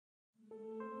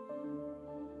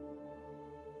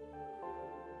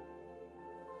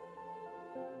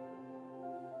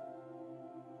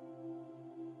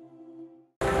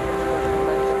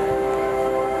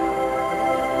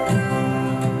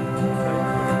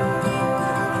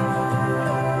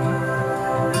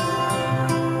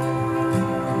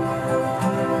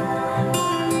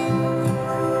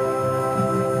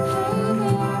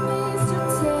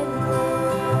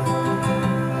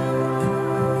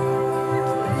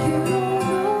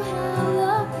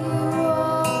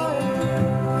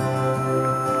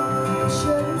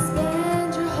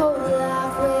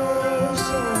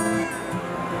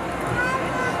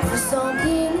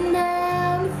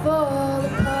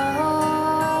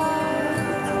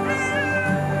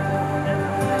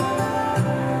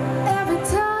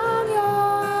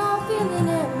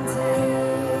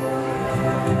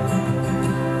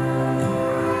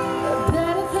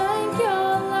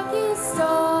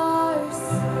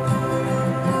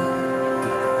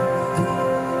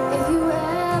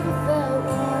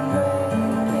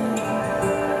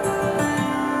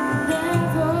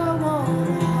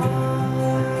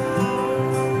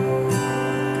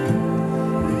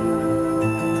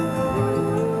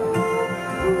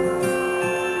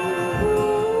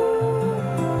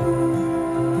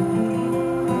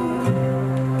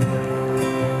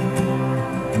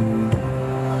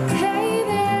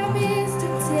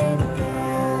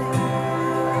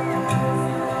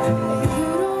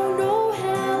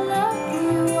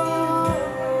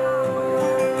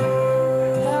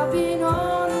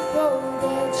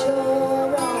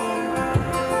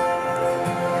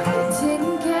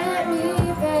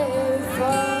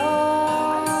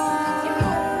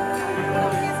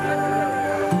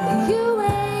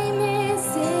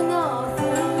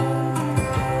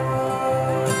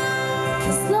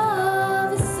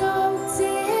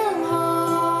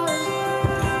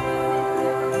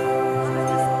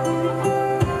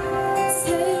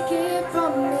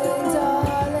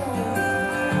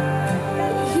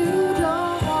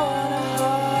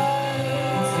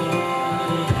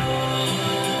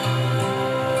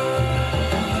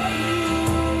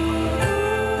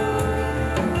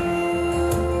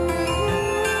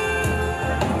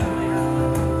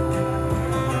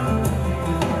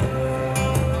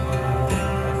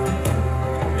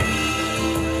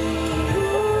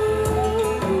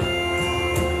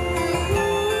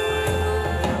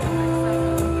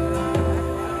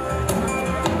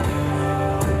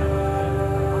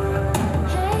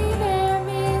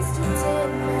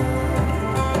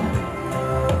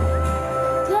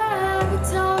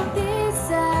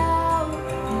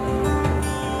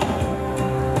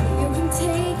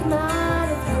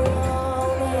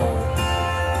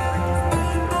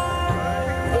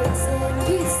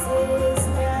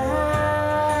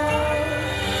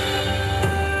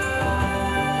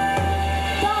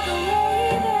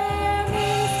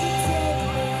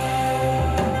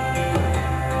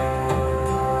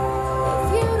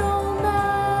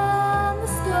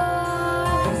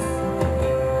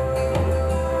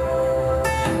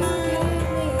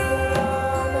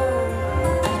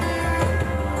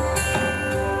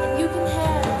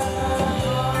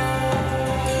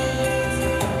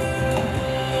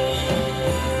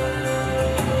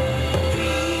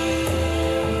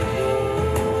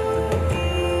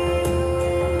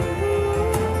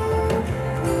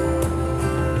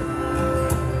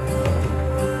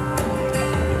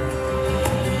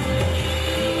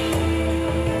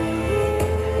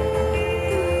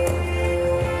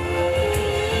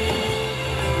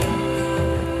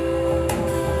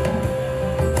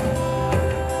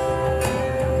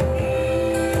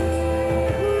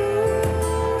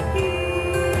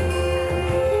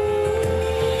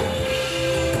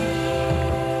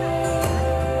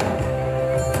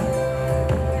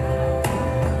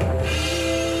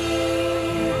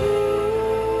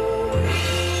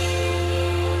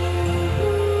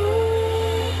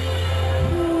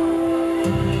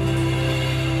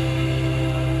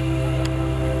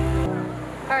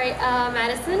right,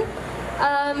 Madison.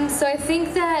 So I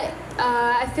think that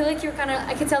I feel like you're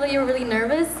I could tell that you were really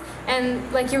nervous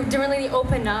and like you didn't really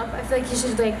open up. I feel like you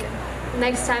should like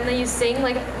next time that you sing,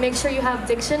 like make sure you have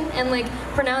diction and like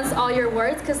pronounce all your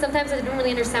words, because sometimes I didn't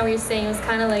really understand what you're saying. It was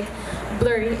kind of like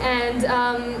blurry. And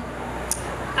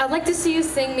I'd like to see you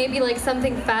sing maybe like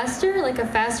something faster, like a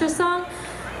faster song.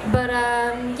 But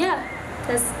yeah,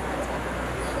 that's.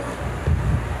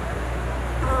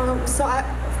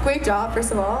 Great job,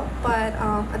 first of all. But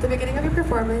at the beginning of your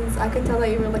performance, I could tell that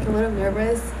you were like a little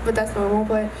nervous, but that's normal.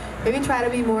 But maybe try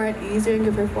to be more at ease during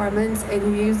your performance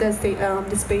and use the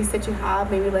space that you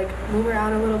have. Maybe like move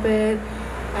around a little bit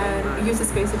and use the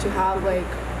space that you have like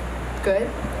good.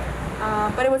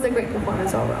 But it was a great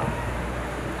performance overall.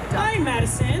 Hi,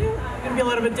 Madison. Gonna be a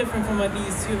little bit different from what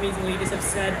these two amazing ladies have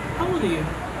said. How old are you?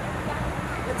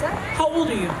 What's that? How old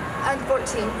are you? I'm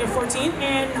 14. You're 14?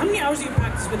 And how many hours do you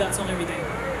practice with that song every day?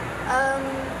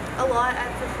 A lot.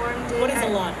 I've performed it. What is a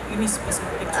lot? Give me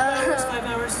specific. Like 2 hours, 5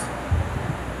 hours?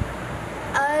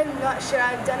 I'm not sure.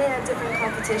 I've done it at different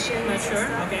competitions. Not sure?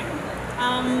 Okay.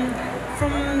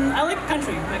 I like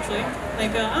country, actually.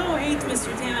 Like, oh, hey, it's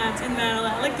Mr. Tin Man.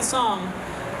 I like the song.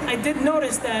 I did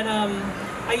notice that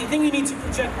I think you need to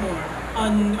project more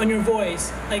on your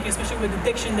voice, like especially with the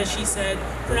diction that she said,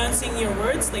 pronouncing your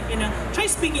words, like try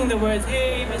speaking the words,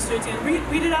 hey, Mr. Tin,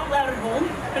 read it out loud at home,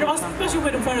 and also especially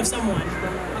with in front of someone,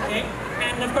 okay?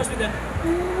 And of course with the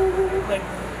like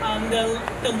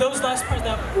those last parts,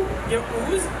 your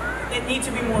oohs, they need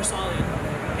to be more solid,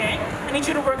 okay? I need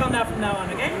you to work on that from now on,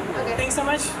 okay? Okay. Thanks so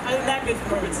much. Other than that, good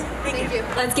performance. Thank you.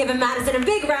 Let's give Madison a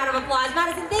big round of applause.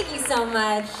 Madison, thank you so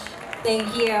much.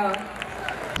 Thank you.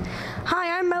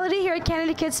 Hi, I'm Melody here at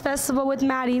Canada Kids Festival with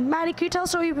Maddie. Maddie, could you tell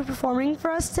us what you'll be performing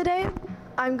for us today?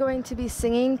 I'm going to be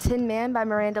singing Tin Man by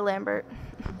Miranda Lambert.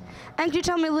 And could you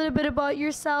tell me a little bit about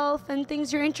yourself and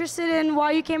things you're interested in,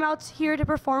 why you came out here to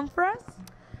perform for us?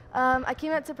 I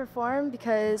came out to perform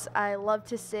because I love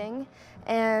to sing,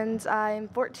 and I'm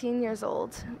 14 years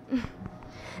old.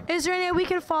 Is there any way we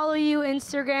can follow you,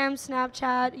 Instagram,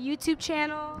 Snapchat, YouTube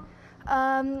channel?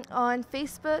 On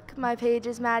Facebook, my page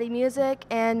is Maddie Music,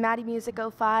 and Maddie Music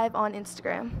 05 on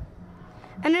Instagram.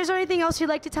 And is there anything else you'd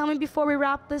like to tell me before we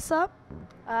wrap this up?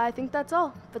 I think that's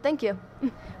all, but thank you.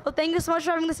 Well, thank you so much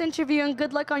for having this interview, and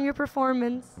good luck on your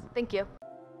performance. Thank you.